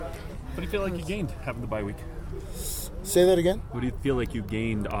What do you feel like you gained having the bye week? Say that again? What do you feel like you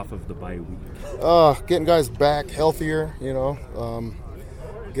gained off of the bye week? Getting guys back healthier,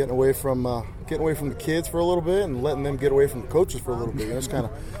 getting away from the kids for a little bit and letting them get away from the coaches for a little bit. It's kind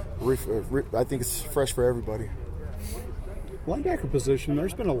of, I think it's fresh for everybody. Linebacker position,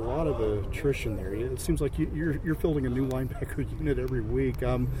 there's been a lot of attrition there. It seems like you're fielding a new linebacker unit every week.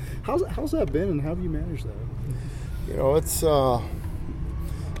 How's that been, and how do you manage that?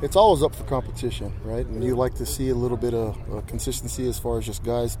 It's always up for competition, right? And you like to see a little bit of consistency as far as just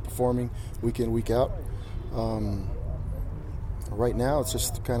guys performing week in, week out. Right now, it's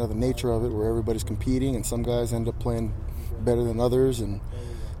just kind of the nature of it, where everybody's competing, and some guys end up playing better than others, and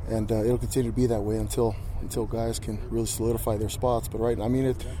it'll continue to be that way until guys can really solidify their spots. But I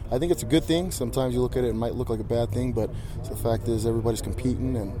think it's a good thing. Sometimes you look at it, it might look like a bad thing, but the fact is everybody's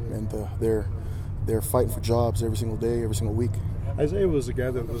competing, and they're fighting for jobs every single day, every single week. Isaiah was a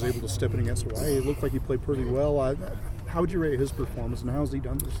guy that was able to step in against Hawaii. It looked like he played pretty well. How would you rate his performance, and how has he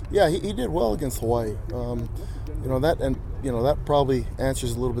done this? Yeah, he did well against Hawaii. That probably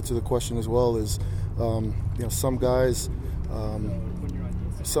answers a little bit to the question as well. Is some guys,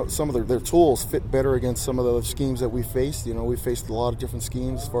 some of their tools fit better against some of the other schemes that we faced. We faced a lot of different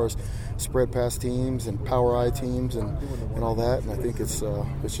schemes as far as spread pass teams and power eye teams and all that. And I think that's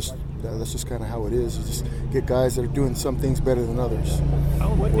just kind of how it is. You just get guys that are doing some things better than others.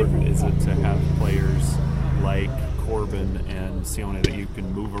 How important is it to have players like Corbin and Sione that you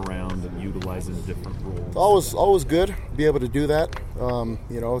can move around and utilize in different roles? It's always good to be able to do that.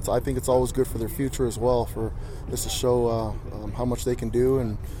 I think it's always good for their future as well, for just to show how much they can do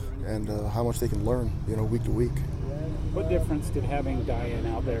and how much they can learn, week to week. What difference did having Diane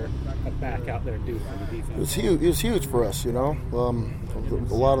back out there do for the defense? It was huge for us, a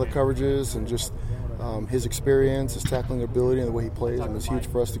lot of the coverages and just his experience, his tackling ability, and the way he plays, and it was huge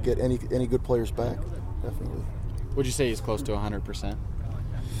for us to get any good players back, definitely. Would you say he's close to 100%?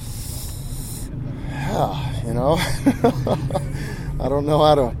 Yeah, I don't know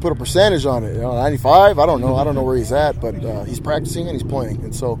how to put a percentage on it. 95, I don't know where he's at, but he's practicing and he's playing,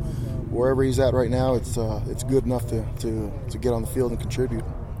 and so wherever he's at right now, it's good enough to get on the field and contribute.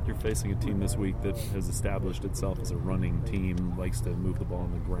 You're facing a team this week that has established itself as a running team, likes to move the ball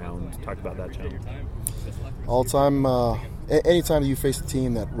on the ground. Talk about that challenge. All the time, anytime you face a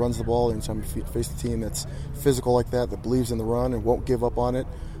team that runs the ball, anytime you face a team that's physical like that believes in the run and won't give up on it,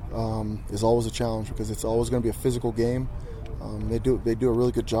 is always a challenge, because it's always going to be a physical game. They do a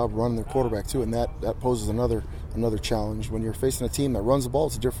really good job running their quarterback too, and that poses another challenge. When you're facing a team that runs the ball,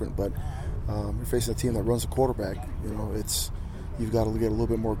 it's different, but you're facing a team that runs the quarterback. You've got to get a little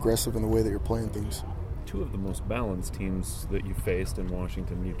bit more aggressive in the way that you're playing things. Two of the most balanced teams that you faced in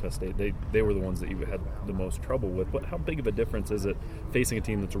Washington and Utah State, they were the ones that you had the most trouble with. But how big of a difference is it facing a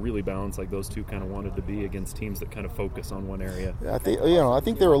team that's really balanced, like those two kind of wanted to be, against teams that kind of focus on one area? Yeah, I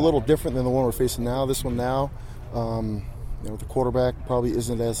think they're a little different than the one we're facing now. This one now, the quarterback probably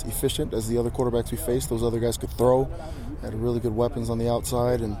isn't as efficient as the other quarterbacks we faced. Those other guys could throw, had really good weapons on the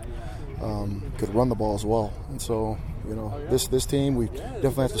outside, and could run the ball as well. And so, this team, we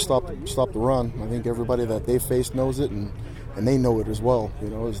definitely have to stop the run. I think everybody that they faced knows it, and they know it as well.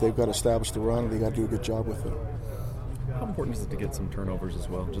 As they've got to establish the run, and they got to do a good job with it. How important is it to get some turnovers as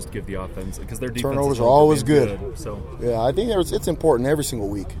well, just to give the offense, because their defense turnovers are always good. So yeah, I think it's important every single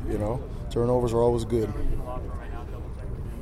week. Turnovers are always good.